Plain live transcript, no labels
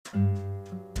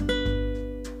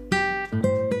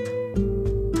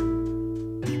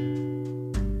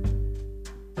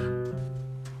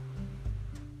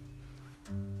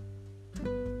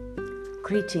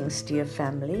Greetings, dear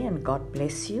family, and God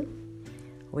bless you.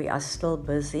 We are still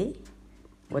busy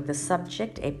with the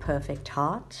subject, A Perfect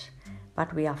Heart,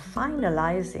 but we are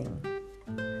finalizing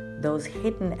those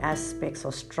hidden aspects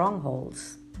or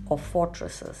strongholds or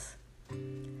fortresses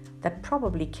that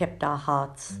probably kept our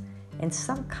hearts in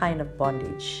some kind of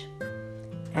bondage.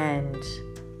 And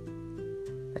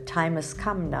the time has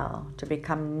come now to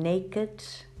become naked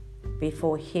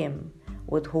before Him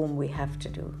with whom we have to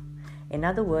do. In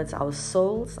other words, our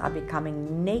souls are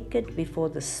becoming naked before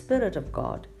the Spirit of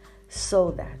God,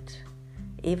 so that,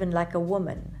 even like a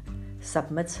woman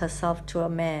submits herself to a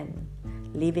man,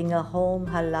 leaving her home,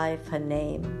 her life, her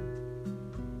name,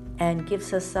 and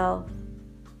gives herself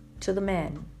to the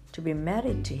man to be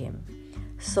married to him,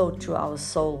 so too our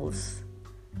souls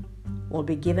will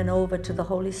be given over to the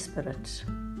Holy Spirit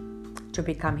to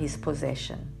become His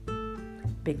possession.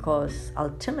 Because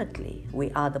ultimately, we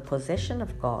are the possession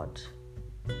of God.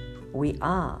 We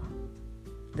are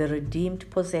the redeemed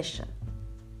possession.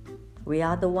 We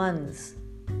are the ones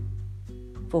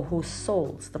for whose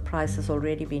souls the price has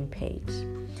already been paid.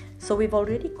 So we've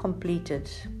already completed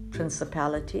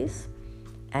principalities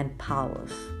and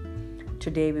powers.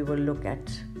 Today we will look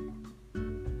at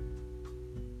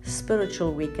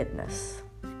spiritual wickedness.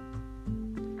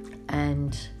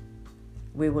 And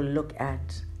we will look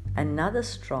at another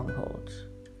stronghold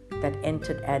that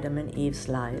entered Adam and Eve's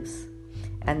lives,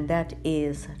 and that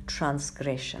is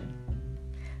transgression.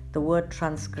 The word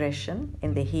transgression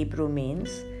in the Hebrew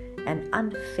means an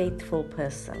unfaithful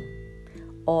person,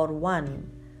 or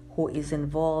one who is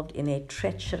involved in a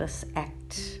treacherous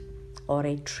act or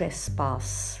a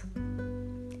trespass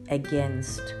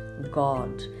against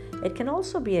God. It can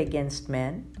also be against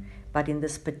man, but in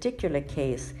this particular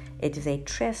case, it is a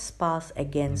trespass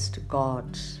against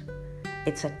God.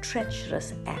 It's a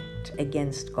treacherous act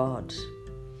against God.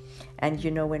 And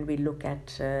when we look at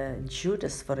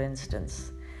Judas, for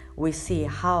instance, we see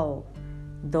how,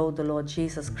 though the Lord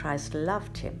Jesus Christ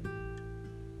loved him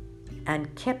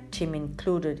and kept him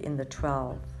included in the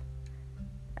 12,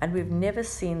 and we've never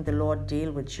seen the Lord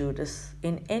deal with Judas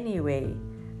in any way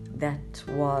that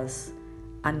was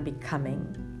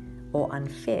unbecoming or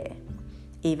unfair.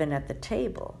 Even at the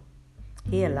table,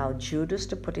 He allowed Judas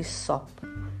to put his sop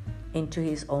into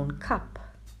his own cup,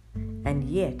 and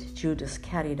yet Judas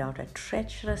carried out a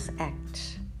treacherous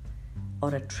act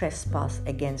or a trespass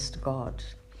against God.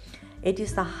 It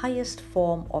is the highest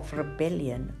form of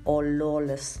rebellion or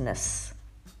lawlessness.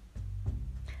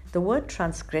 The word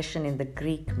transgression in the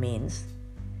Greek means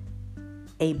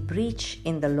a breach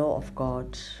in the law of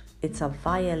God. It's a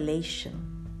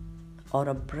violation or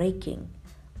a breaking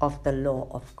of the law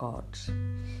of God.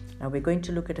 Now we're going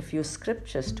to look at a few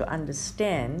scriptures to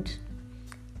understand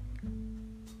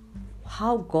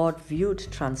how God viewed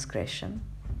transgression.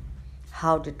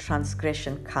 How did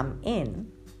transgression come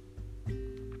in?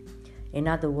 In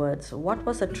other words, what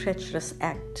was a treacherous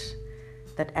act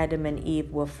that Adam and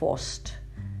Eve were forced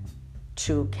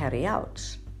to carry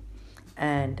out?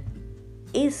 And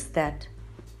is that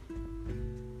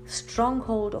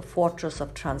stronghold or fortress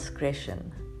of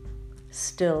transgression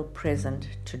still present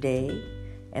today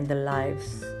in the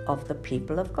lives of the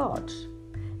people of God?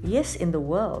 Yes, in the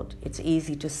world, it's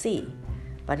easy to see.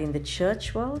 But in the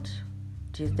church world,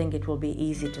 do you think it will be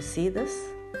easy to see this?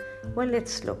 Well,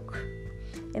 let's look.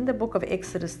 In the book of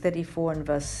Exodus 34 and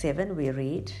verse 7, we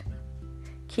read,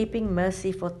 "Keeping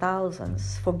mercy for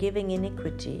thousands, forgiving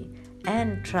iniquity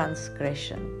and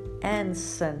transgression and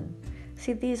sin."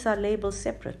 See, these are labeled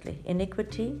separately.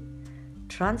 Iniquity,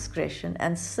 transgression,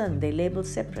 and sin, they label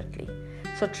separately.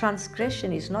 So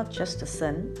transgression is not just a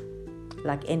sin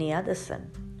like any other sin.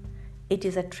 It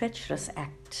is a treacherous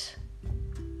act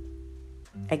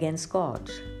against God.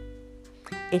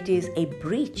 It is a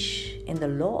breach in the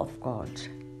law of God.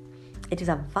 It is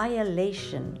a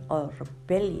violation or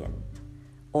rebellion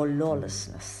or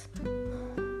lawlessness.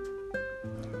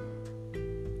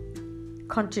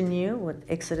 Continue with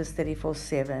Exodus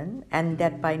 34:7, "And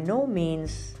that by no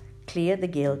means clear the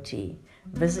guilty,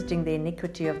 visiting the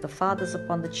iniquity of the fathers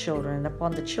upon the children and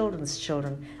upon the children's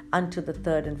children unto the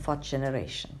third and fourth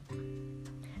generation."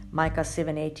 Micah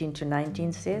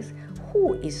 7:18-19 says,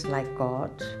 "Who is like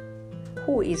God?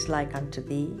 Who is like unto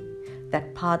thee,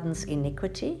 that pardons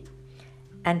iniquity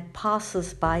and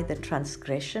passes by the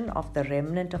transgression of the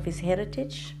remnant of his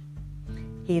heritage?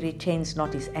 He retains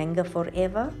not his anger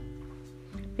forever,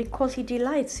 because he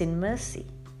delights in mercy.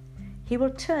 He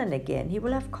will turn again. He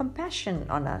will have compassion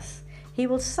on us. He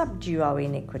will subdue our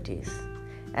iniquities,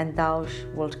 and thou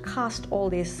wilt cast all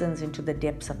their sins into the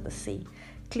depths of the sea."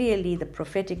 Clearly, the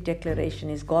prophetic declaration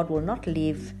is God will not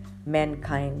leave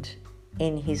mankind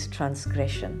in his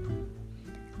transgression.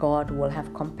 God will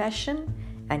have compassion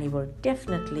and he will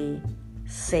definitely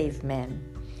save man.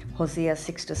 Hosea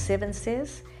 6-7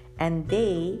 says, "And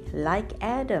they, like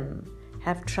Adam,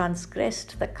 have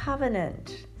transgressed the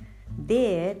covenant.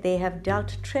 There they have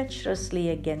dealt treacherously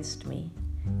against me."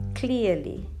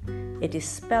 Clearly, it is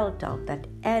spelled out that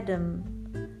Adam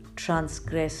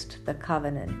transgressed the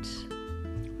covenant.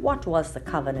 What was the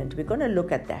covenant? We're going to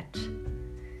look at that.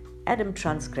 Adam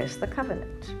transgressed the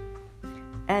covenant.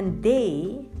 "And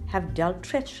they have dealt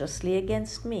treacherously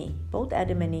against me," both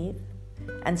Adam and Eve.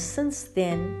 And since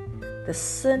then, the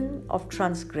sin of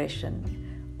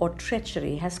transgression or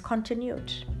treachery has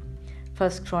continued.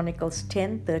 1 Chronicles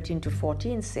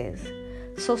 10:13-14 says,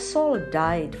 "So Saul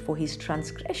died for his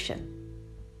transgression,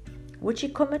 which he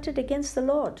committed against the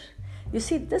Lord." You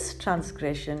see, this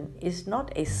transgression is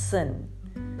not a sin,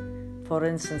 for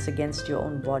instance, against your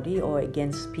own body or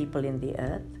against people in the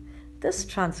earth. This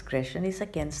transgression is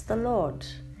against the Lord.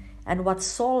 And what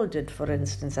Saul did, for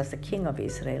instance, as the king of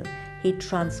Israel, he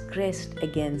transgressed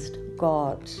against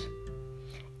God,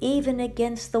 even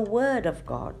against the word of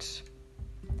God,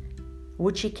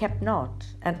 which he kept not,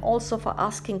 and also for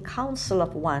asking counsel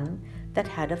of one that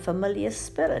had a familiar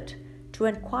spirit to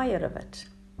inquire of it.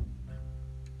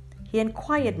 He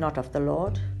inquired not of the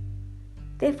Lord.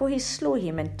 Therefore he slew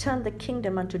him and turned the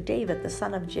kingdom unto David, the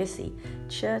son of Jesse.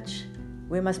 Church,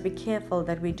 we must be careful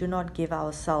that we do not give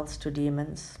ourselves to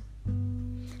demons.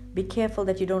 Be careful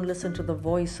that you don't listen to the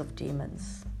voice of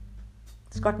demons.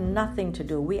 It's got nothing to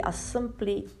do. We are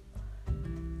simply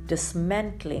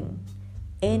dismantling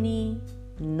any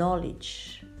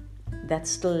knowledge that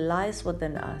still lies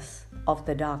within us of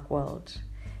the dark world.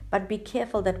 But be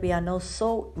careful that we are not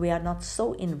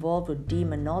so involved with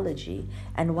demonology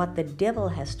and what the devil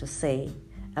has to say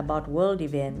about world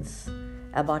events,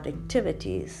 about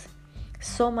activities,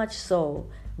 so much so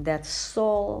that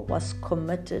Saul was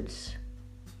committed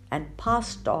and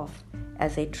passed off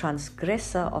as a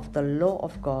transgressor of the law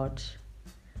of God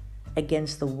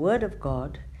against the word of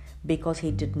God, because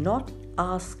he did not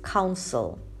ask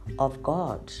counsel of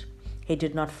God. He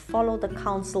did not follow the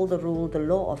counsel, the rule, the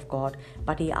law of God,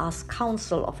 but he asked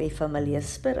counsel of a familiar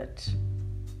spirit.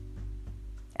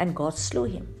 And God slew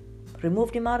him,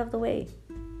 removed him out of the way,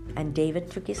 and David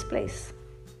took his place.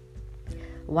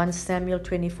 1 Samuel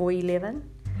 24:11,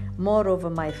 "Moreover,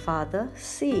 my father,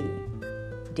 see,"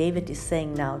 David is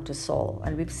saying now to Saul,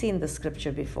 and we've seen the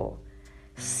scripture before,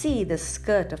 "see the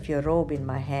skirt of your robe in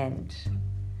my hand.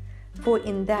 For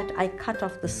in that I cut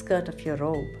off the skirt of your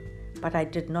robe, but I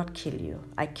did not kill you.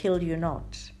 I killed you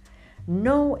not.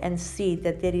 Know and see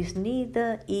that there is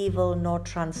neither evil nor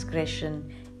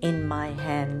transgression in my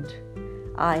hand.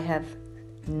 I have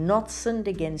not sinned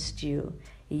against you,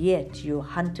 yet you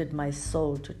hunted my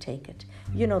soul to take it."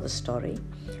 You know the story.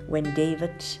 When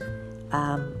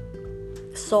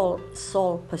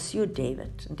Saul pursued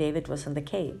David. David was in the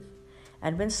cave.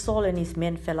 And when Saul and his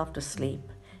men fell off to sleep,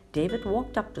 David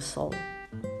walked up to Saul,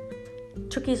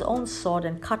 took his own sword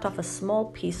and cut off a small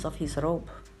piece of his robe,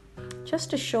 just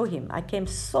to show him, "I came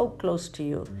so close to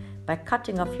you by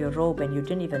cutting off your robe and you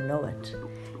didn't even know it."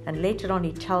 And later on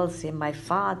he tells him, "My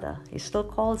father," he still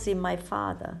calls him my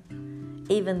father,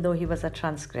 even though he was a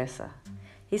transgressor.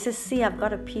 He says, "See, I've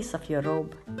got a piece of your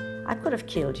robe. I could have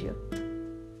killed you,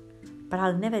 but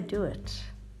I'll never do it.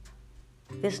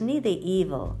 There's neither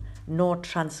evil nor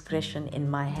transgression in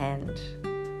my hand.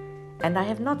 And I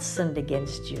have not sinned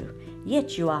against you,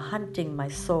 yet you are hunting my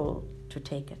soul to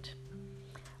take it."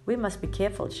 We must be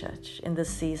careful, church, in this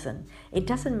season. It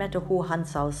doesn't matter who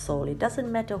hunts our soul. It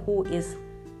doesn't matter who is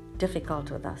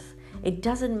difficult with us. It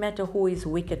doesn't matter who is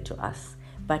wicked to us.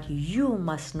 But you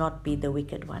must not be the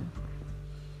wicked one.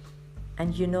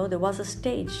 And you know, there was a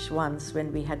stage once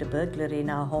when we had a burglary in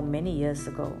our home many years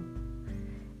ago.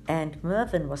 And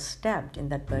Mervyn was stabbed in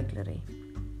that burglary.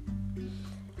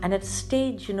 And at a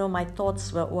stage, you know, my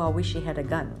thoughts were, "Oh, I wish he had a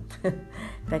gun,"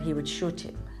 that he would shoot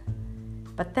him.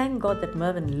 But thank God that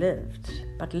Mervyn lived.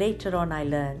 But later on I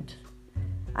learned,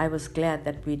 I was glad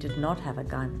that we did not have a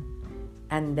gun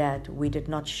and that we did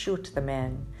not shoot the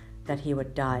man, that he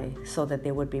would die so that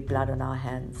there would be blood on our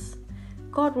hands.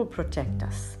 God will protect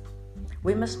us.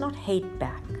 We must not hate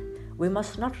back. We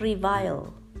must not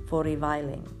revile for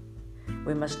reviling.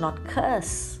 We must not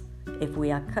curse if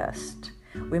we are cursed.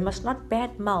 We must not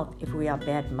badmouth if we are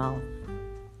badmouthed.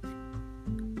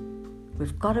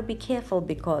 We've got to be careful,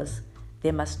 because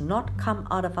there must not come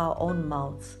out of our own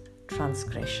mouths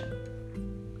transgression.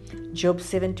 Job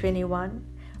 7:21,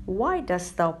 "Why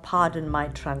dost thou pardon my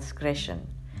transgression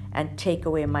and take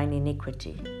away mine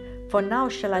iniquity? For now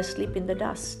shall I sleep in the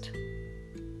dust."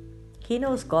 He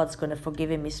knows God's going to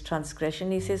forgive him his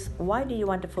transgression. He says, why do you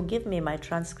want to forgive me my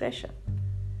transgression?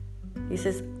 He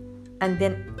says, and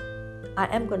then I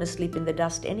am going to sleep in the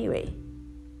dust anyway.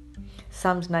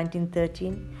 Psalms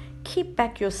 19:13, keep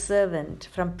back your servant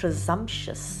from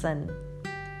presumptuous sin.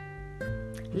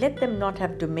 Let them not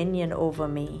have dominion over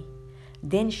me.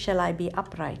 Then shall I be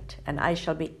upright, and I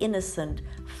shall be innocent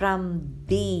from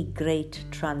the great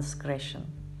transgression.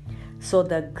 So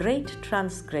the great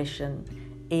transgression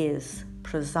is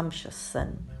presumptuous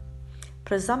sin.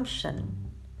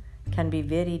 Presumption can be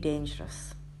very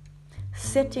dangerous.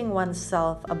 Setting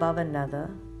oneself above another,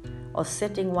 or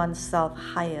setting oneself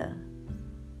higher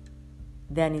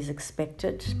than is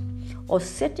expected, or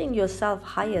setting yourself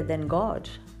higher than God,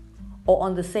 or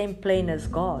on the same plane as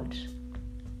God,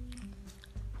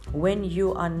 when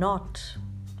you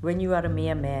are a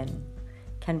mere man,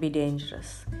 can be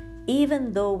dangerous.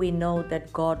 Even though we know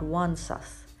that God wants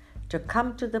us to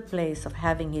come to the place of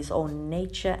having his own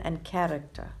nature and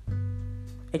character.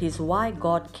 It is why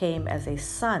God came as a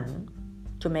son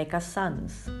to make us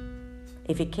sons.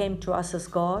 If he came to us as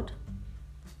God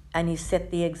and he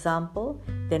set the example,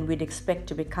 then we'd expect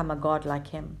to become a God like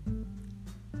him.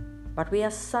 But we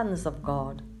are sons of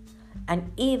God.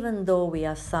 And even though we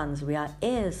are sons, we are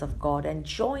heirs of God and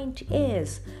joint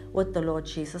heirs with the Lord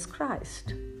Jesus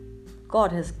Christ.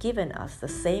 God has given us the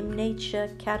same nature,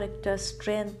 character,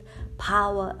 strength,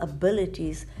 power,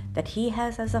 abilities that he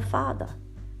has as a father,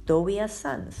 though we are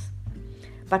sons.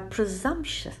 But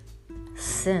presumptuous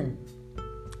sin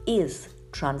is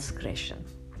transgression.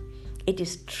 It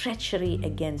is treachery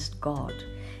against God.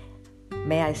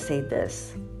 May I say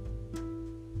this?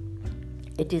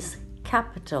 It is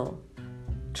capital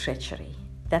treachery.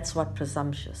 That's what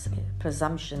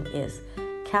presumption is.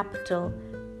 Capital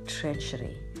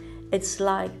treachery. It's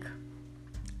like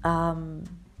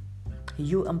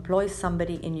you employ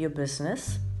somebody in your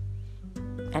business,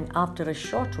 and after a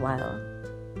short while,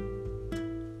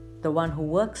 the one who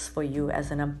works for you as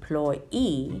an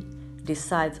employee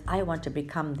decides, I want to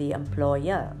become the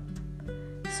employer.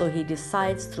 So he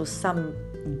decides through some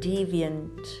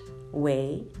deviant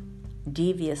way,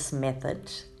 devious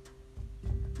method,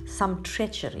 some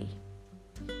treachery,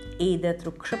 either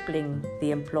through crippling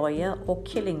the employer or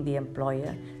killing the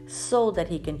employer so that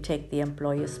he can take the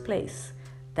employer's place.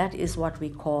 That is what we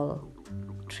call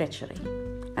treachery.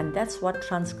 And that's what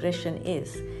transgression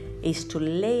is to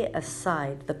lay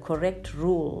aside the correct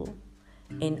rule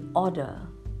in order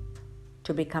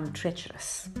to become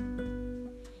treacherous,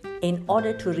 in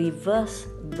order to reverse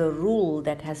the rule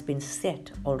that has been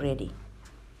set already.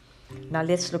 Now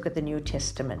let's look at the New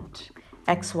Testament.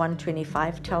 Acts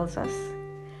 1:25 tells us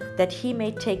that he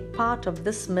may take part of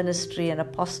this ministry and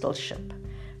apostleship,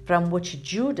 from which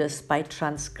Judas by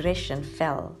transgression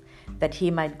fell, that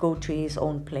he might go to his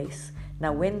own place.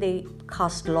 Now when they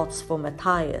cast lots for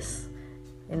Matthias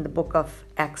in the book of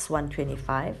Acts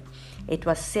 1:25, it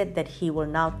was said that he will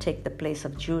now take the place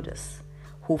of Judas,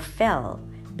 who fell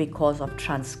because of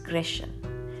transgression,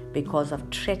 because of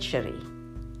treachery,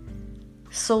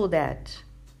 so that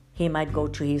he might go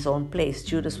to his own place.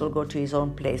 Judas will go to his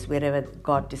own place wherever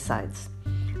God decides.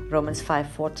 Romans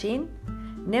 5:14,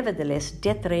 nevertheless,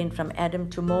 death reigned from Adam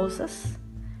to Moses,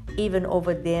 even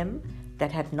over them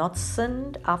that had not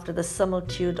sinned after the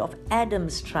similitude of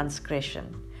Adam's transgression,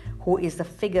 who is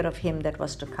the figure of him that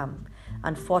was to come.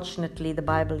 Unfortunately, the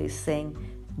Bible is saying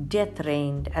death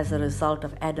reigned as a result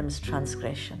of Adam's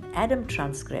transgression. Adam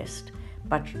transgressed,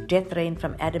 but death reigned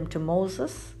from Adam to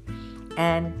Moses,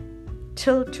 and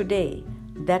till today,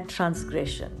 that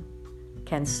transgression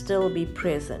can still be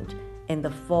present in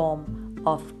the form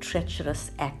of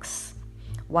treacherous acts.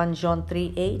 1 John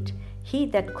 3:8, he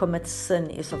that commits sin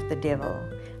is of the devil,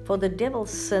 for the devil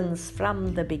sins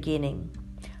from the beginning.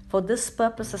 For this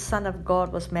purpose the Son of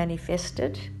God was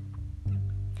manifested,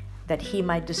 that he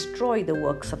might destroy the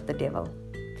works of the devil.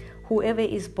 Whoever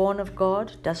is born of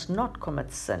God does not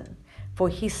commit sin, for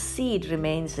his seed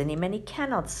remains in him, and he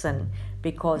cannot sin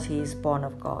because he is born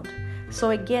of God. So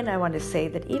again, I want to say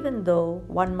that even though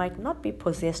one might not be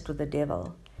possessed with the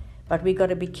devil, but we got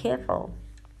to be careful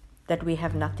that we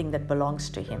have nothing that belongs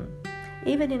to him.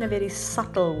 Even in a very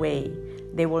subtle way,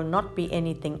 there will not be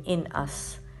anything in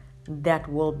us that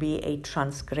will be a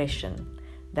transgression.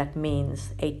 That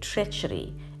means a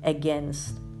treachery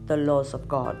against the laws of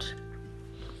God.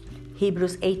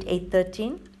 Hebrews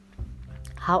 8:13.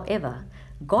 However,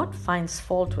 God finds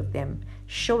fault with them,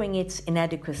 showing its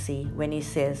inadequacy when he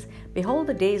says, behold,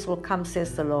 the days will come,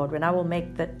 says the Lord, when I will make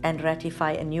and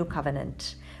ratify a new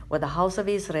covenant with the house of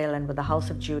Israel and with the house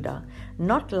of Judah,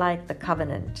 not like the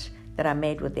covenant that I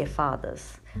made with their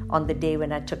fathers on the day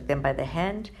when I took them by the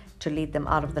hand to lead them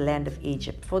out of the land of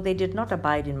Egypt, for they did not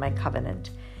abide in my covenant.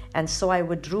 And so I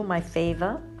withdrew my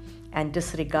favor and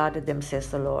disregarded them, says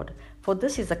the Lord. For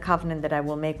this is a covenant that I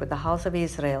will make with the house of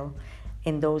Israel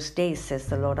in those days, says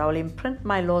the Lord. I will imprint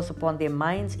my laws upon their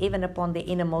minds, even upon their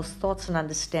innermost thoughts and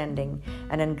understanding,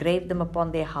 and engrave them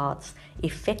upon their hearts,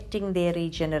 effecting their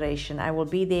regeneration. I will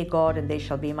be their God, and they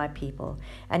shall be my people.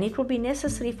 And it will be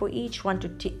necessary for each one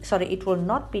it will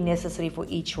not be necessary for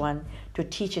each one to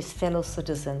teach his fellow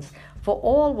citizens, for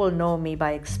all will know me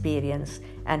by experience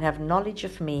and have knowledge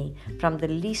of me, from the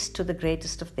least to the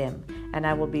greatest of them. And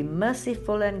I will be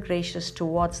merciful and gracious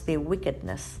towards their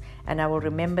wickedness, and I will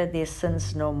remember their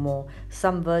sins no more.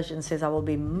 Some version says, I will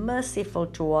be merciful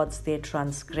towards their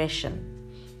transgression.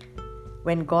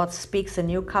 When God speaks a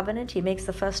new covenant, he makes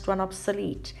the first one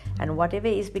obsolete, and whatever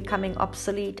is becoming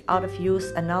obsolete, out of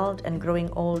use, annulled, and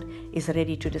growing old is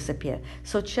ready to disappear.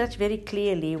 So, church, very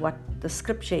clearly what the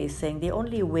scripture is saying, the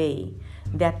only way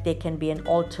that there can be an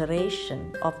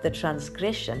alteration of the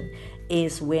transgression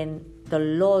is when the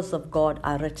laws of God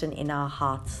are written in our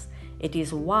hearts. It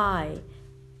is why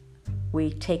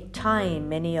we take time,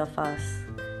 many of us,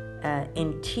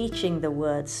 in teaching the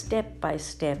word step by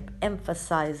step,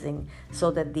 emphasizing so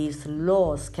that these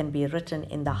laws can be written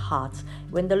in the hearts.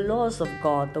 When the laws of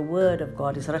God, the word of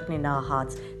God is written in our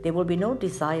hearts, there will be no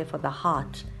desire for the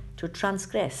heart to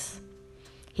transgress.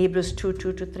 Hebrews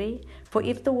 2:2-3, for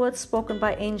if the word spoken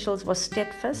by angels was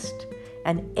steadfast,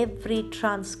 and every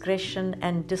transgression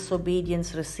and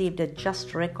disobedience received a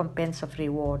just recompense of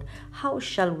reward, how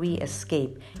shall we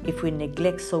escape if we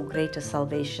neglect so great a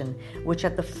salvation, which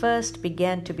at the first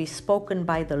began to be spoken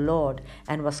by the Lord,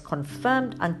 and was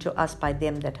confirmed unto us by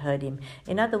them that heard him?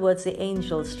 In other words, the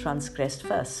angels transgressed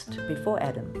first, before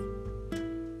Adam.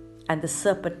 And the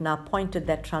serpent now pointed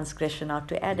that transgression out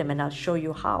to Adam, and I'll show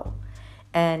you how.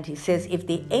 And he says, if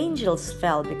the angels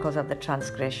fell because of the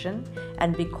transgression,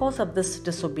 and because of this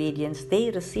disobedience,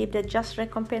 they received a just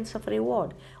recompense of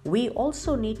reward. We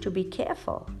also need to be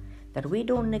careful that we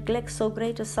don't neglect so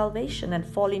great a salvation and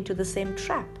fall into the same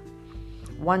trap.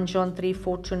 1 John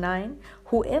 3:4-9,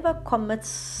 whoever commits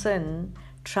sin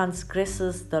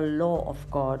transgresses the law of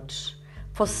God,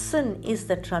 for sin is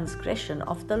the transgression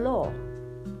of the law.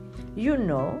 You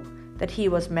know that he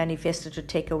was manifested to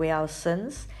take away our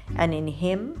sins, and in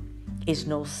him is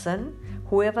no sin.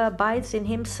 Whoever abides in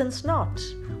him sins not.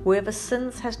 Whoever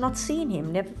sins has not seen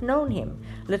him, never known him.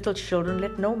 Little children,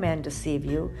 let no man deceive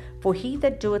you, for he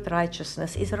that doeth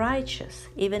righteousness is righteous,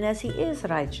 even as he is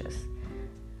righteous.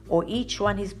 Or each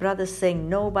one his brother, saying,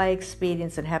 know by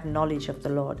experience and have knowledge of the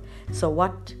Lord. So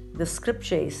what the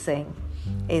scripture is saying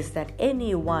is that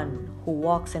anyone who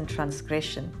walks in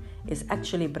transgression is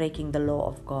actually breaking the law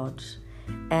of God.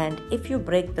 And if you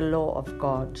break the law of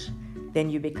God, then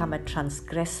you become a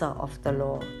transgressor of the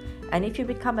law. And if you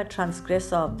become a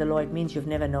transgressor of the law, it means you've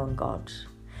never known God.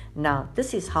 Now,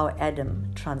 this is how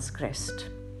Adam transgressed.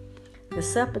 The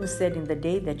serpent said, in the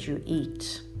day that you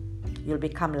eat, you'll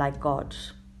become like God.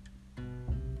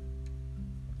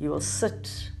 You will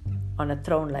sit on a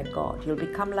throne like God. You'll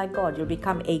become like God. You'll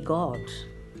become a God.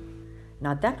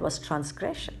 Now, that was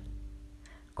transgression.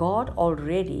 God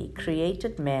already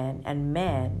created man, and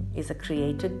man is a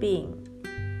created being.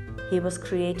 He was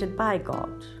created by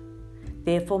God.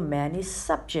 Therefore, man is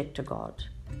subject to God.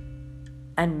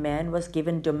 And man was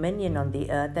given dominion on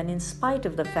the earth, and in spite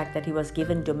of the fact that he was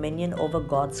given dominion over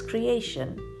God's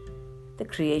creation, the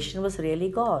creation was really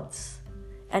God's,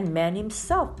 and man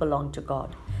himself belonged to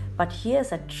God. But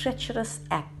here's a treacherous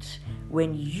act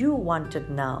when you wanted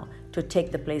now to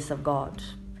take the place of God,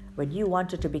 when you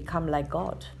wanted to become like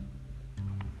God.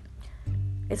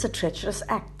 It's a treacherous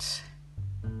act.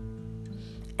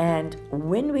 And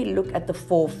when we look at the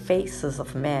four faces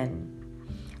of man,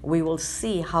 we will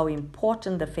see how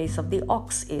important the face of the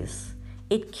ox is.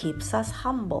 It keeps us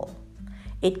humble.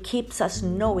 It keeps us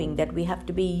knowing that we have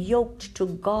to be yoked to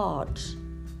God,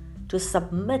 to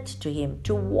submit to him,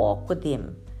 to walk with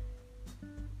him.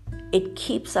 It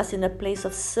keeps us in a place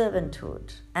of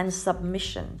servanthood and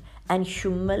submission and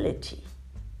humility.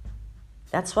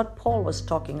 That's what Paul was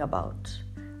talking about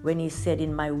when he said,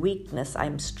 in my weakness I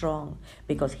am strong,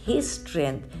 because his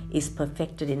strength is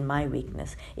perfected in my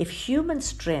weakness. If human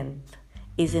strength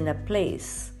is in a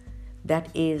place that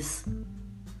is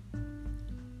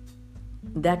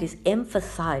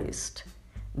emphasized,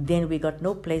 then we got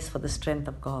no place for the strength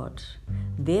of God.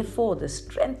 Therefore, the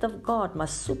strength of God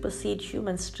must supersede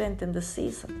human strength in this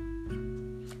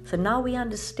season. So now we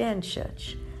understand,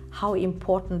 church, how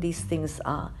important these things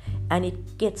are. And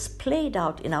it gets played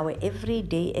out in our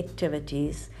everyday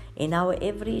activities, in our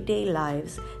everyday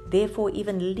lives. Therefore,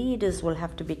 even leaders will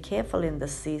have to be careful in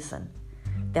this season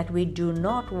that we do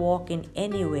not walk in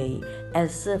any way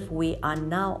as if we are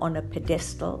now on a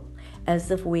pedestal, as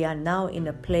if we are now in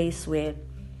a place where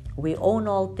we own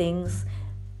all things.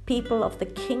 People of the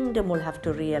kingdom will have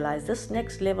to realize this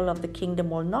next level of the kingdom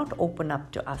will not open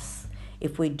up to us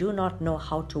if we do not know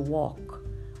how to walk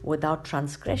without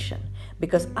transgression,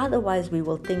 because otherwise we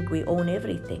will think we own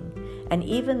everything. And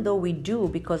even though we do,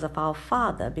 because of our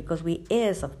Father, because we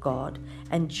heirs of God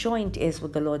and joint heirs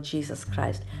with the Lord Jesus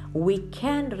Christ, we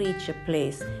can reach a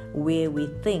place where we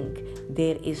think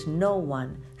there is no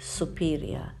one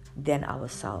superior than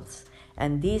ourselves.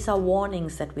 And these are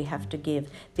warnings that we have to give.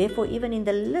 Therefore, even in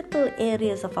the little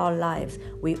areas of our lives,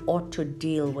 we ought to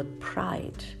deal with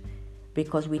pride,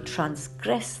 because we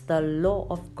transgress the law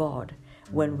of God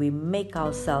when we make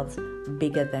ourselves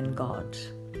bigger than God.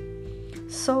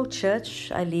 So, church,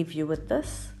 I leave you with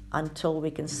this. Until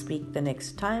we can speak the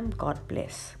next time, God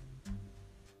bless.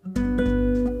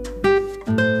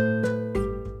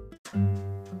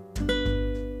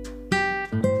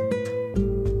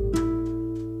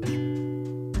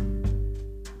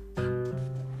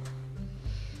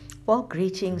 Well,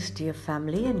 greetings, dear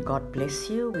family, and God bless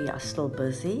you. We are still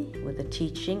busy with the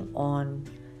teaching on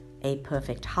a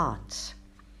perfect heart.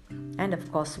 And of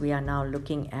course, we are now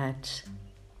looking at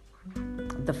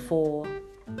the 4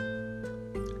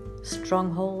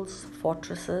 strongholds,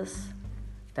 fortresses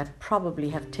that probably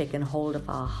have taken hold of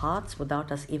our hearts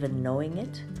without us even knowing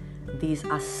it. These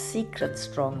are secret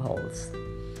strongholds.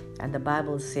 And the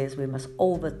Bible says we must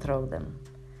overthrow them,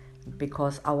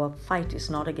 because our fight is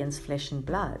not against flesh and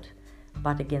blood,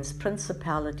 but against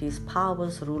principalities,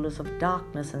 powers, rulers of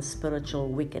darkness, and spiritual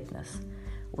wickedness.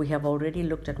 We have already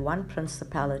looked at one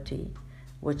principality,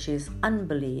 which is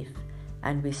unbelief,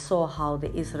 and we saw how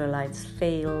the Israelites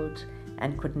failed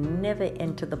and could never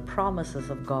enter the promises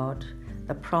of God,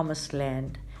 the promised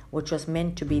land, which was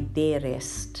meant to be their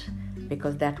rest,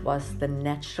 because that was the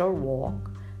natural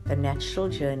walk, the natural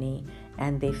journey,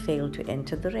 and they failed to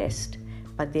enter the rest.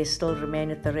 But there still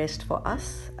remaineth the rest for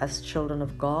us as children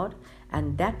of God,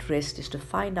 and that rest is to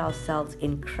find ourselves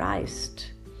in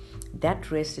Christ.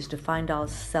 That rest is to find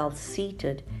ourselves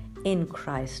seated in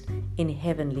Christ in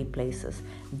heavenly places.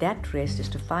 That rest is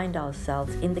to find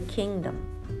ourselves in the kingdom.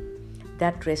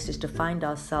 That rest is to find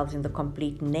ourselves in the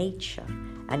complete nature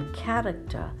and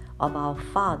character of our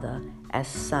Father as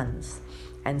sons.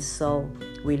 And so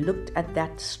we looked at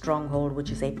that stronghold, which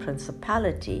is a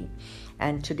principality.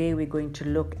 And today we're going to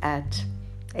look at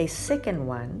a second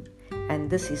one, and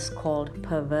this is called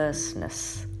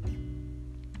perverseness.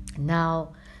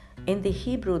 Now, in the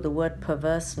Hebrew, the word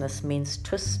perverseness means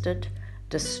twisted,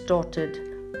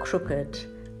 distorted, crooked,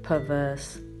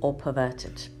 perverse, or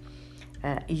perverted.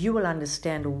 You will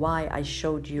understand why I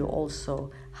showed you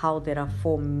also how there are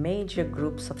 4 major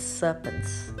groups of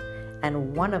serpents,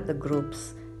 and one of the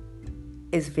groups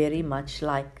is very much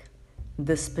like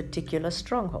this particular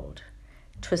stronghold: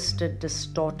 twisted,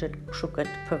 distorted, crooked,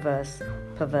 perverse,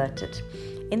 perverted.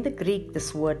 In the Greek,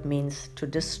 this word means to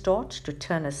distort, to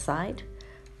turn aside,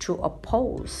 to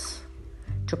oppose,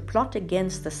 to plot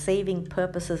against the saving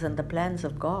purposes and the plans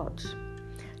of God,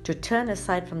 to turn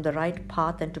aside from the right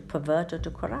path, and to pervert or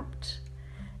to corrupt.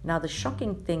 Now, the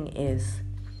shocking thing is,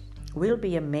 we'll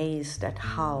be amazed at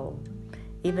how,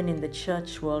 even in the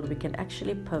church world, we can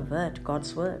actually pervert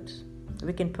God's word.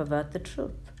 We can pervert the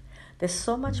truth. There's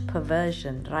so much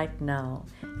perversion right now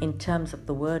in terms of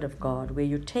the word of God, where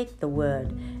you take the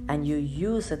word and you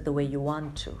use it the way you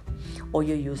want to, or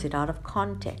you use it out of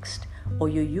context, or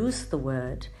you use the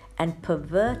word and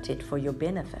pervert it for your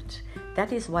benefit.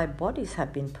 That is why bodies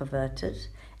have been perverted,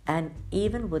 and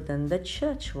even within the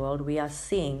church world, we are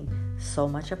seeing so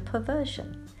much of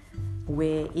perversion,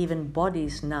 where even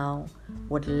bodies now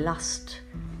would lust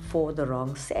for the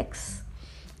wrong sex.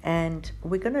 And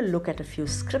we're going to look at a few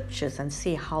scriptures and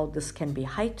see how this can be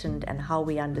heightened and how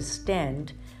we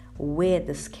understand where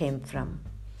this came from.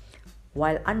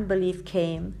 While unbelief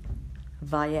came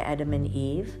via Adam and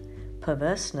Eve,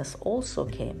 perverseness also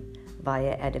came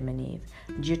via Adam and Eve.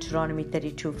 Deuteronomy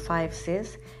 32:5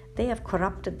 says, "They have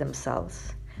corrupted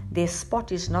themselves. Their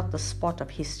spot is not the spot of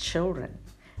his children.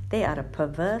 They are a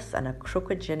perverse and a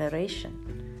crooked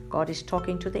generation." God is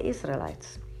talking to the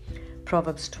Israelites.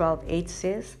 Proverbs 12:8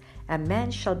 says, "A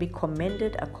man shall be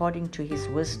commended according to his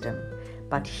wisdom,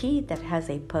 but he that has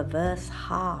a perverse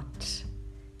heart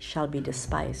shall be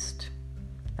despised."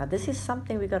 Now, this is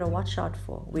something we got to watch out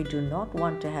for. We do not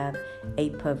want to have a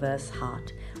perverse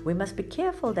heart. We must be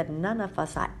careful that none of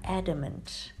us are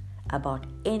adamant about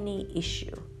any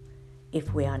issue.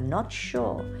 If we are not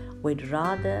sure, we'd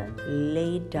rather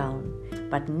lay down,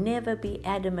 but never be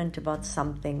adamant about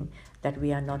something that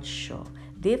we are not sure.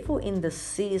 Therefore, in this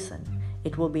season,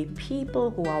 it will be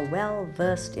people who are well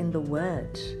versed in the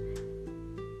Word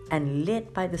and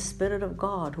led by the Spirit of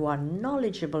God, who are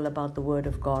knowledgeable about the Word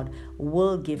of God,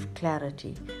 will give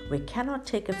clarity. We cannot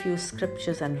take a few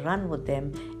scriptures and run with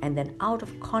them and then out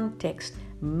of context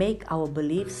make our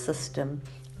belief system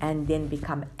and then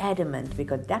become adamant,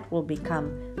 because that will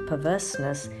become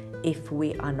perverseness if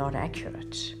we are not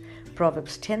accurate.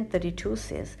 Proverbs 10:32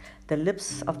 says, "The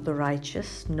lips of the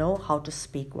righteous know how to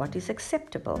speak what is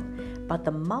acceptable, but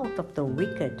the mouth of the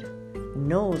wicked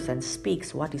knows and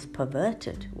speaks what is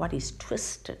perverted, what is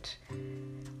twisted."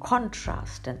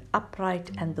 Contrast and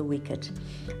upright and the wicked.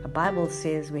 The Bible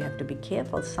says we have to be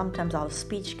careful. Sometimes our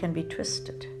speech can be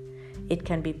twisted. It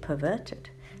can be perverted.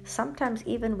 Sometimes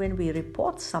even when we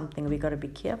report something, we got to be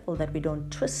careful that we don't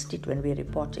twist it when we're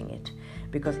reporting it.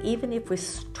 Because even if we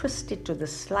twist it to the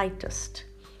slightest,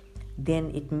 then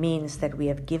it means that we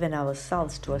have given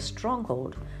ourselves to a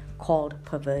stronghold called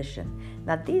perversion.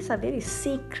 Now, these are very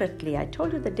secretly. I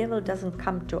told you the devil doesn't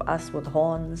come to us with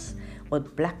horns,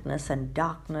 with blackness and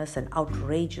darkness and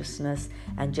outrageousness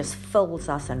and just fills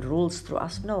us and rules through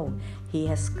us. No, he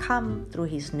has come through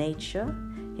his nature,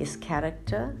 his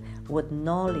character, with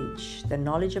knowledge, the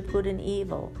knowledge of good and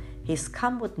evil. He's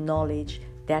come with knowledge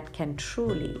that can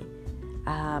truly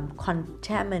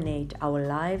contaminate our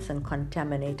lives and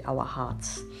contaminate our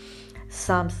hearts.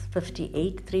 Psalms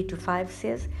 58:3-5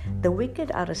 says, "The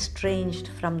wicked are estranged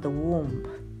from the womb.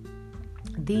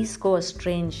 These go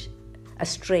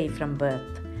astray from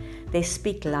birth. They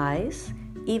speak lies,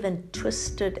 even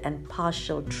twisted and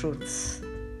partial truths.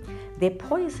 Their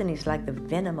poison is like the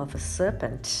venom of a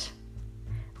serpent.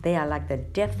 They are like the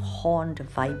deaf-horned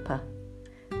viper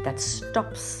that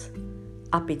stops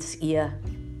up its ear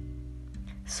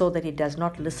so that it does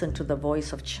not listen to the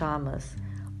voice of charmers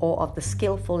or of the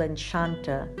skillful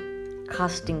enchanter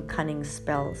casting cunning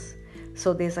spells."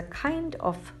 So there's a kind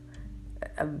of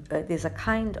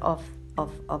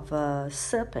a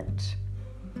serpent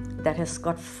that has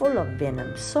got full of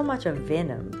venom, so much of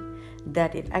venom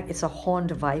that it's a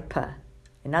horned viper.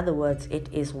 In other words, it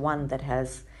is one that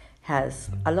has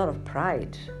a lot of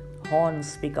pride.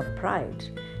 Horns speak of pride.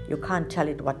 You can't tell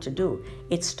it what to do.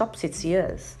 It stops its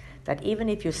ears, that even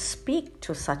if you speak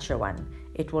to such a one,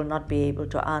 it will not be able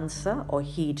to answer or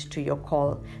heed to your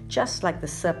call. Just like the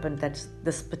serpent, that's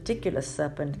this particular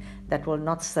serpent that will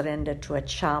not surrender to a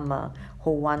charmer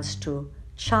who wants to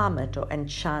charm it or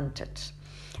enchant it.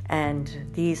 And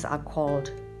these are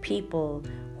called people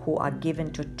who are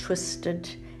given to twisted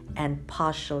and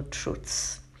partial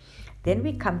truths. Then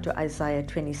we come to Isaiah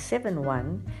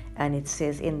 27:1, and it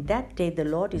says, "In that day the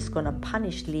Lord is going to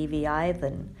punish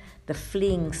Leviathan, the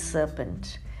fleeing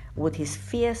serpent, with his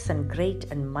fierce and great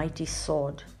and mighty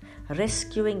sword,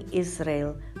 rescuing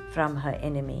Israel from her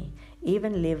enemy,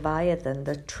 even Leviathan,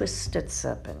 the twisted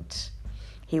serpent.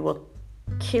 He will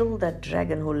kill that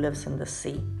dragon who lives in the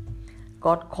sea."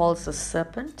 God calls the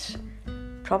serpent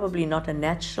probably not a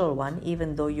natural one,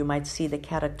 even though you might see the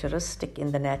characteristic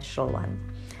in the natural one.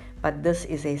 But this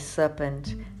is a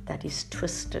serpent that is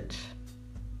twisted.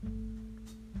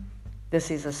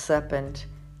 This is a serpent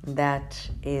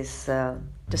that is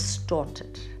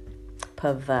distorted,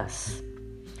 perverse.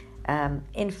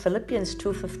 In Philippians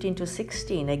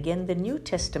 2:15-16, again, the New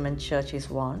Testament church is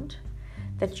warned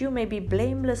that you may be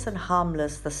blameless and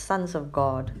harmless, the sons of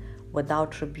God,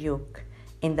 without rebuke,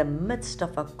 in the midst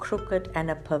of a crooked and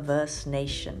a perverse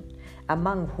nation,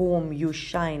 among whom you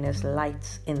shine as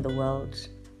lights in the world,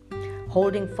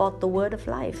 holding forth the word of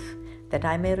life, that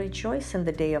I may rejoice in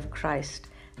the day of Christ,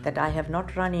 that I have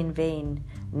not run in vain,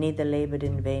 neither labored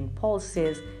in vain. Paul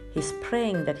says he's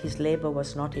praying that his labor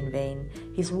was not in vain.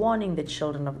 He's warning the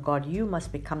children of God, you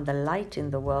must become the light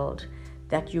in the world,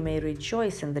 that you may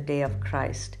rejoice in the day of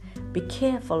Christ. Be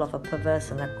careful of a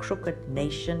perverse and a crooked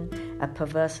nation, a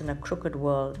perverse and a crooked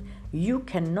world. You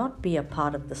cannot be a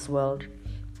part of this world.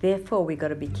 Therefore, we got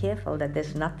to be careful that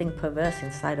there's nothing perverse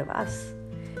inside of us.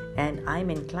 And I'm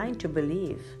inclined to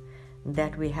believe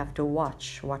that we have to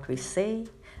watch what we say.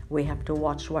 We have to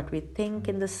watch what we think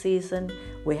in the season.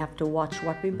 We have to watch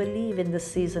what we believe in the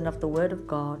season of the Word of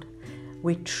God.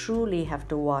 We truly have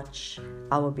to watch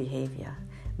our behavior,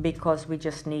 because we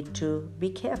just need to be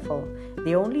careful.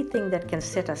 The only thing that can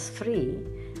set us free,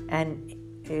 and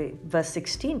verse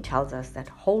 16 tells us that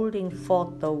holding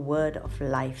forth the word of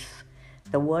life,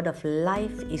 The word of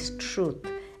life is truth,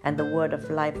 and the word of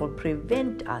life will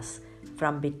prevent us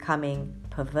from becoming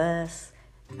perverse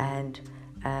and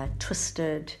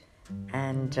twisted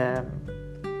and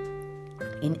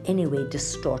in any way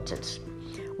distorted.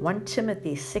 1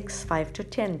 Timothy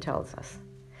 6:5-10 tells us,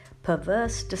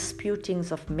 perverse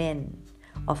disputings of men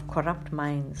of corrupt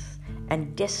minds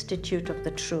and destitute of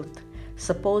the truth,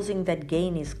 supposing that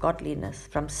gain is godliness,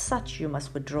 from such you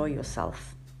must withdraw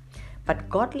yourself. But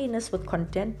godliness with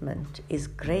contentment is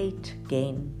great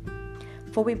gain.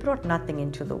 For we brought nothing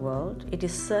into the world, it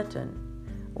is certain.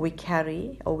 We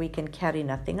can carry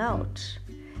nothing out.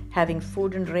 Having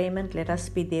food and raiment, let us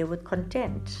be therewith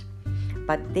content.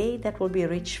 But they that will be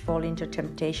rich fall into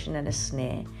temptation and a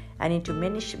snare, and into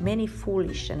many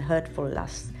foolish and hurtful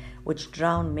lusts, which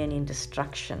drown men in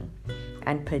destruction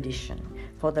and perdition.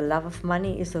 For the love of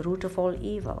money is the root of all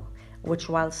evil, which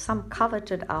while some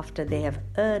coveted after, they have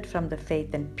erred from the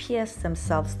faith and pierced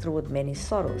themselves through with many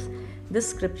sorrows. This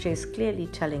scripture is clearly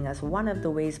telling us one of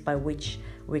the ways by which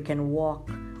we can walk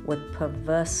with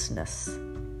perverseness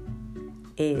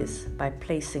is by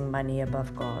placing money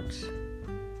above God.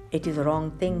 It is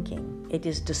wrong thinking. It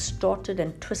is distorted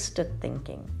and twisted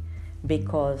thinking,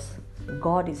 because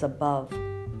God is above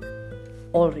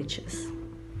all riches.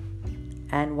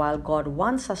 And while God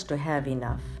wants us to have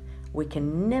enough, we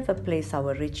can never place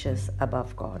our riches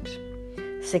above God.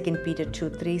 2 Peter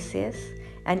 2:3 says,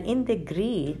 and in their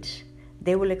greed,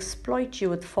 they will exploit you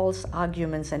with false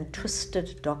arguments and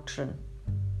twisted doctrine.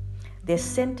 Their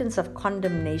sentence of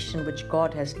condemnation, which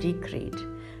God has decreed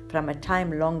from a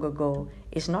time long ago,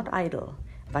 is not idle,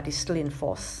 but is still in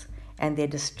force. And their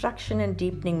destruction and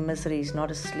deepening misery is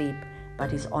not asleep,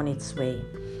 but is on its way.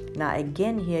 Now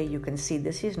again here you can see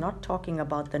this is not talking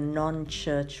about the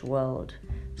non-church world.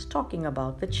 It's talking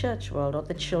about the church world or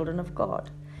the children of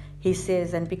God. He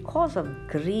says, and because of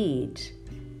greed,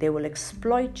 they will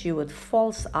exploit you with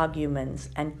false arguments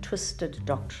and twisted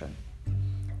doctrine.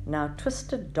 Now,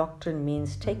 twisted doctrine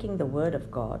means taking the word of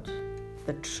God,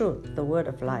 the truth, the word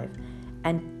of life,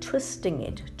 and twisting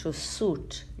it to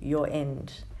suit your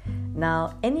end.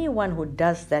 Now, anyone who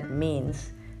does that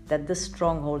means that this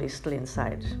stronghold is still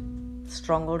inside.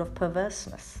 Stronghold of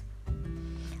perverseness.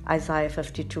 Isaiah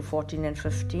 52:14 and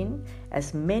 15,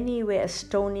 as many were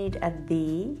astonied at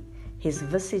thee, his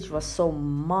visage was so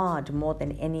marred more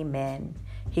than any man,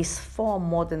 his form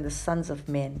more than the sons of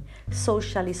men. So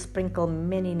shall he sprinkle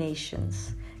many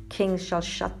nations. Kings shall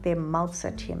shut their mouths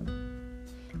at him.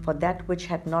 For that which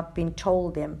had not been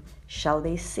told them shall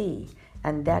they see,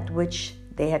 and that which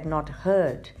they had not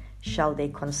heard shall they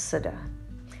consider.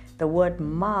 The word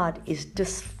marred is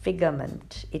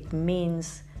disfigurement. It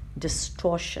means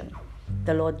distortion.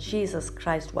 The Lord Jesus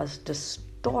Christ was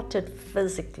distorted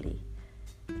physically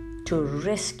to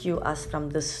rescue us from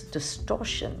this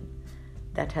distortion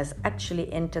that has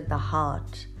actually entered the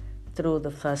heart through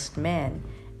the first man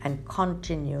and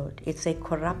continued. It's a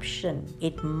corruption.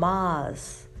 It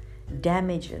mars,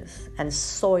 damages, and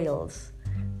soils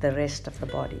the rest of the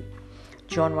body.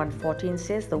 John 1:14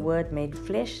 says, the Word made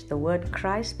flesh, the Word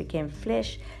Christ became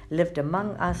flesh, lived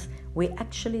among us. We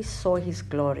actually saw His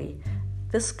glory.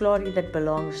 This glory that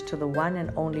belongs to the one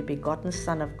and only begotten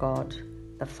Son of God,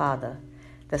 the Father,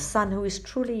 the Son who is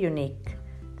truly unique,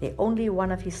 the only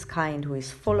one of His kind, who is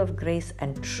full of grace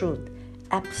and truth,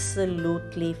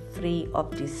 absolutely free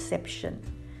of deception.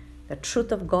 The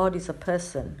truth of God is a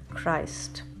person,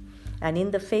 Christ. And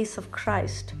in the face of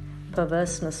Christ,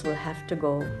 perverseness will have to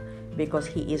go, because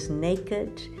He is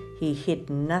naked, He hid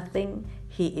nothing,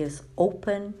 He is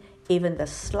open. Even the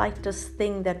slightest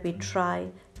thing that we try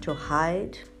to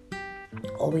hide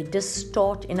or we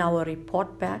distort in our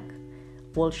report back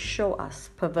will show us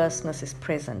perverseness is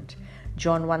present.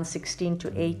 John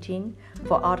 1:16-18,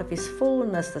 for out of His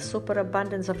fullness, the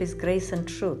superabundance of His grace and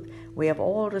truth, we have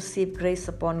all received grace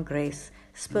upon grace,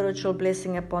 spiritual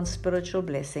blessing upon spiritual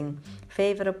blessing,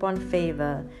 favor upon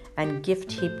favor, and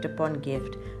gift heaped upon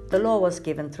gift. The law was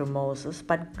given through Moses,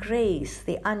 but grace,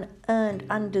 the unearned,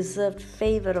 undeserved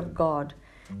favor of God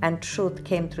and truth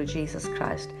came through Jesus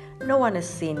Christ. No one has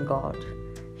seen God,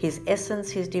 His essence,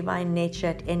 His divine nature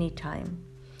at any time.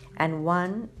 And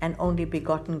one and only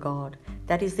begotten God,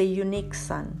 that is the unique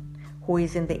Son, who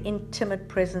is in the intimate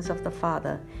presence of the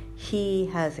Father. He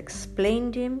has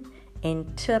explained Him,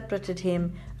 interpreted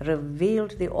Him,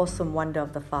 revealed the awesome wonder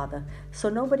of the Father. So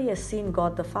nobody has seen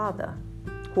God the Father,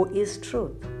 who is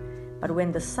truth. But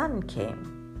when the Son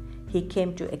came, He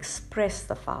came to express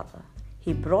the Father.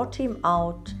 He brought Him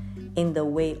out in the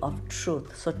way of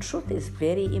truth. So truth is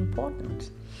very important.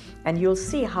 And you'll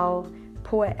see how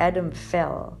poor Adam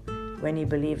fell when he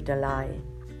believed a lie.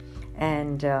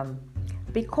 And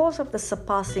Because of the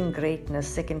surpassing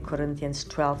greatness, 2 Corinthians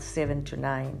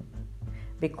 12:7-9,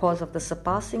 because of the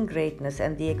surpassing greatness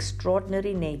and the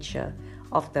extraordinary nature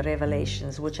of the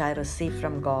revelations which I received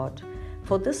from God,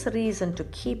 for this reason, to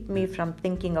keep me from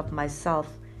thinking of myself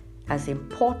as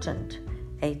important,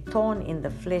 a thorn in the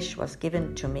flesh was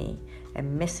given to me, a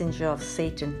messenger of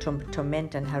Satan to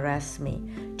torment and harass me,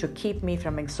 to keep me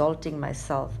from exalting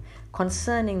myself.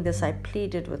 Concerning this I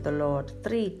pleaded with the Lord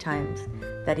 3 times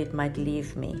that it might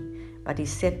leave me. But he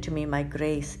said to me, my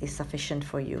grace is sufficient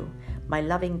for you. My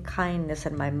loving kindness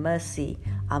and my mercy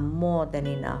are more than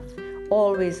enough,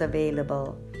 always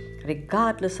available,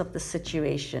 regardless of the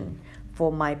situation.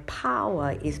 For my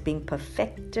power is being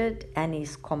perfected and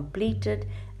is completed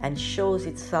and shows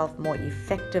itself more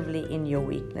effectively in your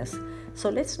weakness. So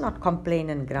let's not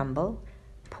complain and grumble.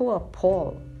 Poor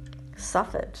Paul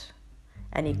suffered,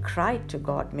 and he cried to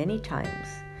God many times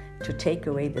to take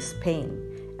away this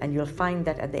pain. And you'll find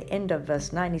that at the end of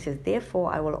verse 9, he says,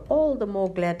 therefore I will all the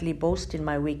more gladly boast in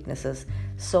my weaknesses,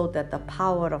 so that the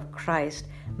power of Christ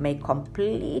may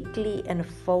completely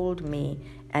enfold me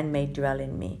and may dwell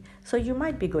in me. So you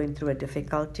might be going through a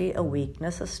difficulty, a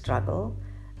weakness, a struggle,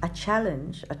 a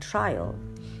challenge, a trial.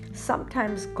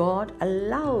 Sometimes God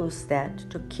allows that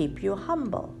to keep you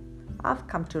humble. I've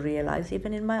come to realize,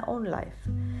 even in my own life,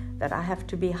 that I have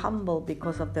to be humble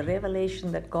because of the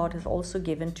revelation that God has also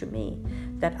given to me,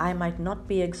 that I might not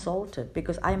be exalted,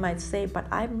 because I might say, but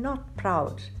I'm not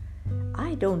proud.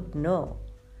 I don't know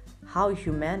how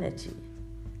humanity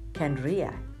can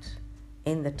react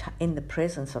in the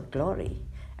presence of glory.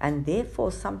 And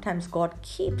therefore, sometimes God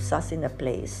keeps us in a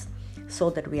place so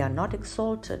that we are not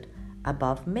exalted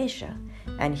above measure.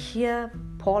 And here,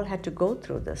 Paul had to go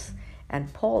through this.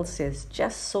 And Paul says,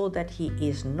 just so that he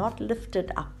is not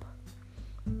lifted up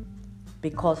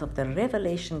because of the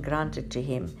revelation granted to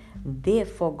him,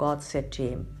 therefore God said to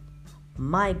him,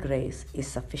 my grace is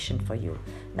sufficient for you.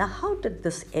 Now, how did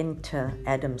this enter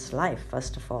Adam's life?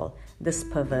 First of all, this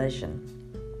perversion.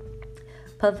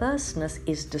 Perverseness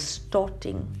is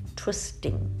distorting,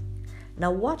 twisting.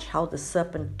 Now watch how the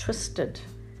serpent twisted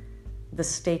the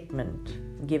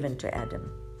statement given to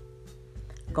Adam.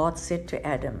 God said to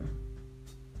Adam,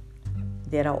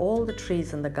 there are all the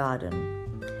trees in the garden,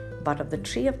 but of the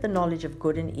tree of the knowledge of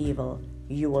good and evil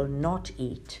you will not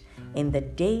eat. In the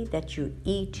day that you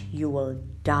eat, you will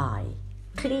die.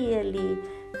 Clearly,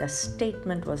 the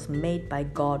statement was made by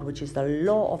God, which is the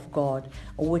law of God,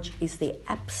 which is the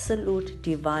absolute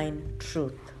divine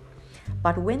truth.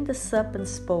 But when the serpent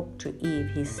spoke to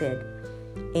Eve, he said,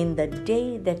 in the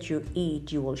day that you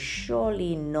eat, you will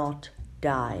surely not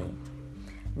die.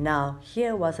 Now,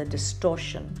 here was a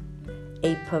distortion,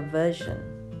 a perversion,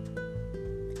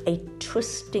 a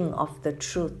twisting of the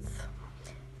truth.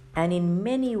 And in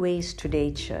many ways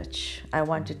today, church, I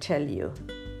want to tell you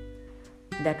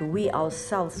that we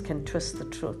ourselves can twist the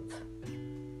truth.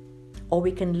 Or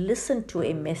we can listen to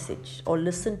a message or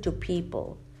listen to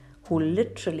people who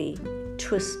literally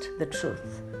twist the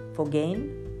truth for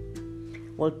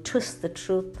gain, will twist the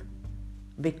truth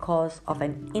because of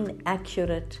an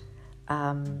inaccurate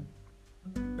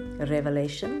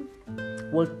revelation,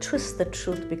 will twist the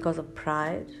truth because of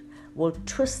pride, will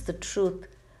twist the truth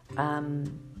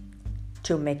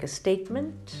to make a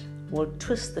statement, will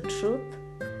twist the truth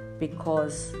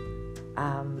because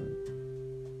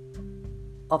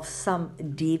of some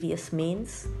devious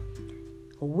means.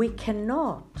 We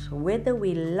cannot, whether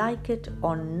we like it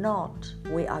or not,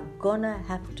 we are gonna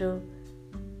have to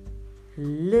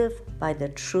live by the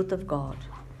truth of God.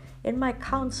 In my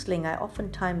counseling, I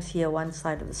oftentimes hear one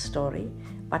side of the story,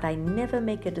 but I never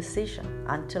make a decision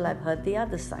until I've heard the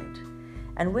other side.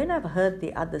 And when I've heard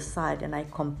the other side and I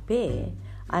compare,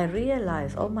 I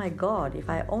realize, oh my God, if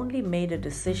I only made a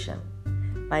decision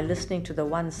by listening to the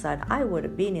one side, I would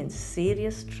have been in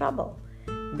serious trouble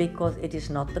because it is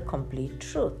not the complete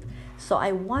truth. So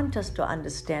I want us to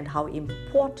understand how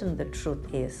important the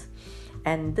truth is.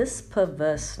 And this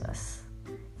perverseness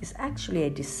is actually a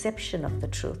deception of the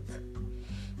truth.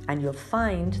 And you'll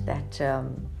find that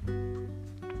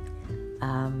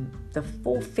the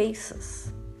 4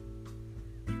 faces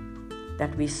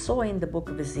that we saw in the book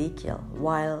of Ezekiel,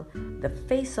 while the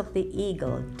face of the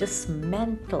eagle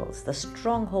dismantles the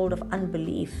stronghold of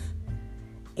unbelief,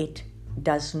 it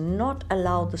does not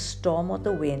allow the storm or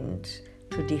the wind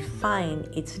to define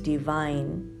its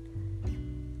divine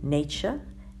nature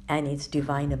and its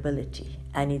divine ability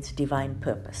and its divine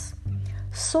purpose.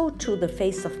 So too the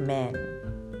face of man,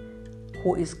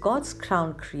 who is God's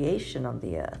crown creation on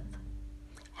the earth,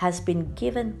 has been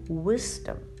given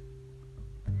wisdom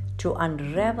to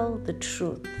unravel the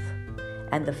truth.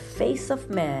 And the face of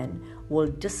man will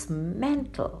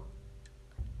dismantle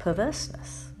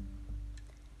perverseness.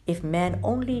 If man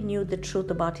only knew the truth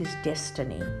about his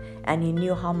destiny, and he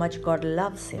knew how much God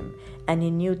loves him, and he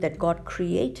knew that God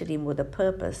created him with a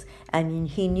purpose, and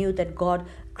he knew that God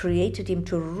created him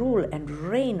to rule and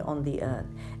reign on the earth,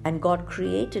 and God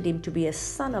created him to be a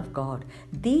son of God,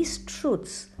 these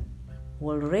truths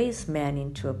will raise man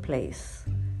into a place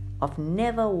of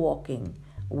never walking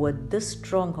with this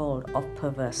stronghold of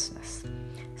perverseness.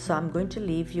 So I'm going to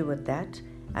leave you with that,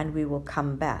 and we will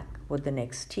come back with the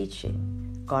next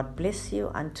teaching. God bless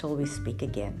you until we speak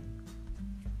again.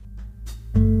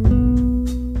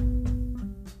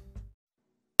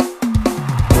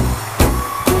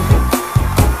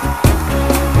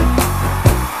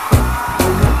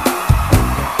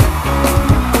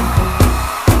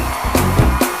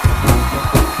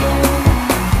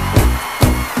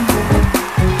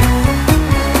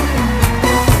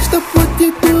 Stop what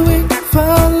you're doing,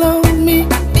 follow me,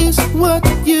 is what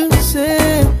you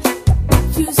said.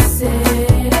 You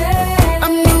said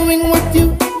I'm doing what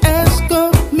you ask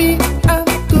of me, I'm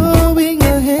going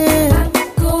ahead. I'm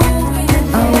going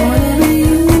I wanna be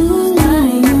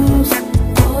used,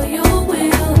 for your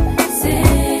will.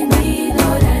 Send me,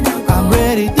 Lord, and I'm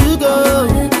ready to go.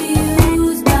 wanna be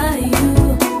used by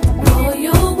you. For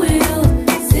your will.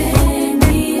 Send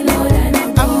me, Lord, and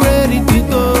I'm ready to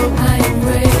go I am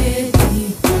ready.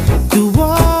 to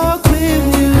walk with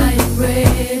you, I am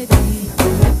ready.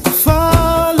 to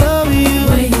follow you.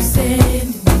 When you send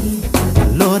me,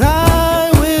 Lord,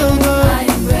 I will go, I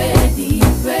am ready,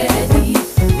 ready,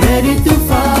 ready to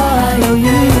follow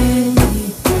you,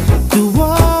 to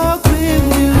walk with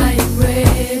you, I am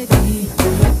ready.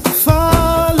 to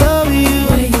follow you.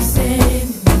 When you send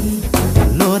me,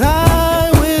 Lord,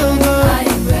 I will go, I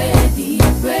am ready,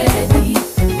 ready.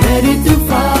 ready to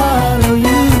follow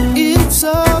you. It's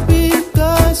all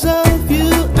because of you,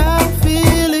 I'm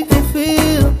feeling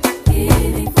fulfilled.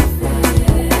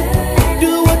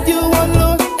 Do what you want,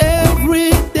 Lord,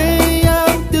 every day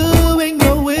I'm doing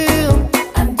your will.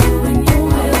 I'm doing your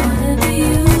will. Wanna be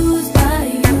used by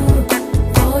you.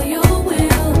 For your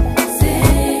will.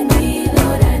 Send me,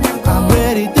 Lord, and I'm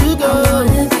ready to go,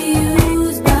 wanna be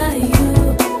used by you.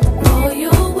 For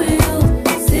your will.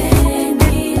 Send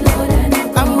me, Lord, and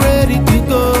I'm ready to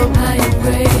go, I am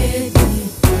ready.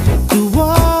 to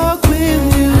walk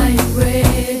with you, I am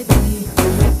ready.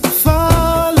 to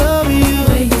follow you.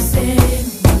 When you send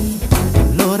me,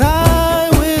 Lord, I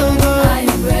will go, I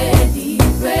am ready,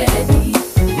 ready.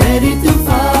 ready to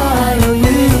follow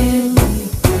you,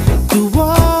 to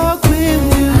walk with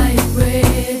you, I am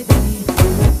ready.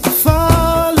 to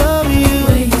follow you.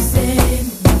 When you send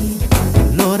me,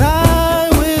 Lord, I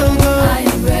will go, I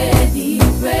am ready,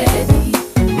 ready.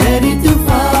 ready to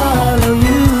follow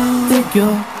you. Take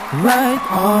your right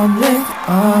arm, left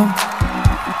arm.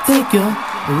 Take your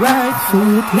right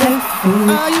foot, left foot.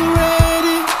 Are you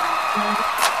ready?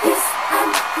 Yes,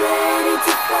 I'm ready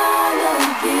to follow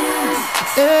you.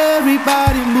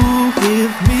 Everybody move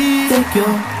with me. Take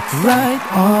your right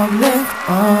arm, left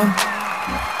arm.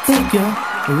 Take your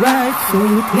right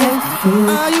foot, left foot.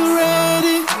 Are you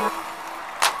ready?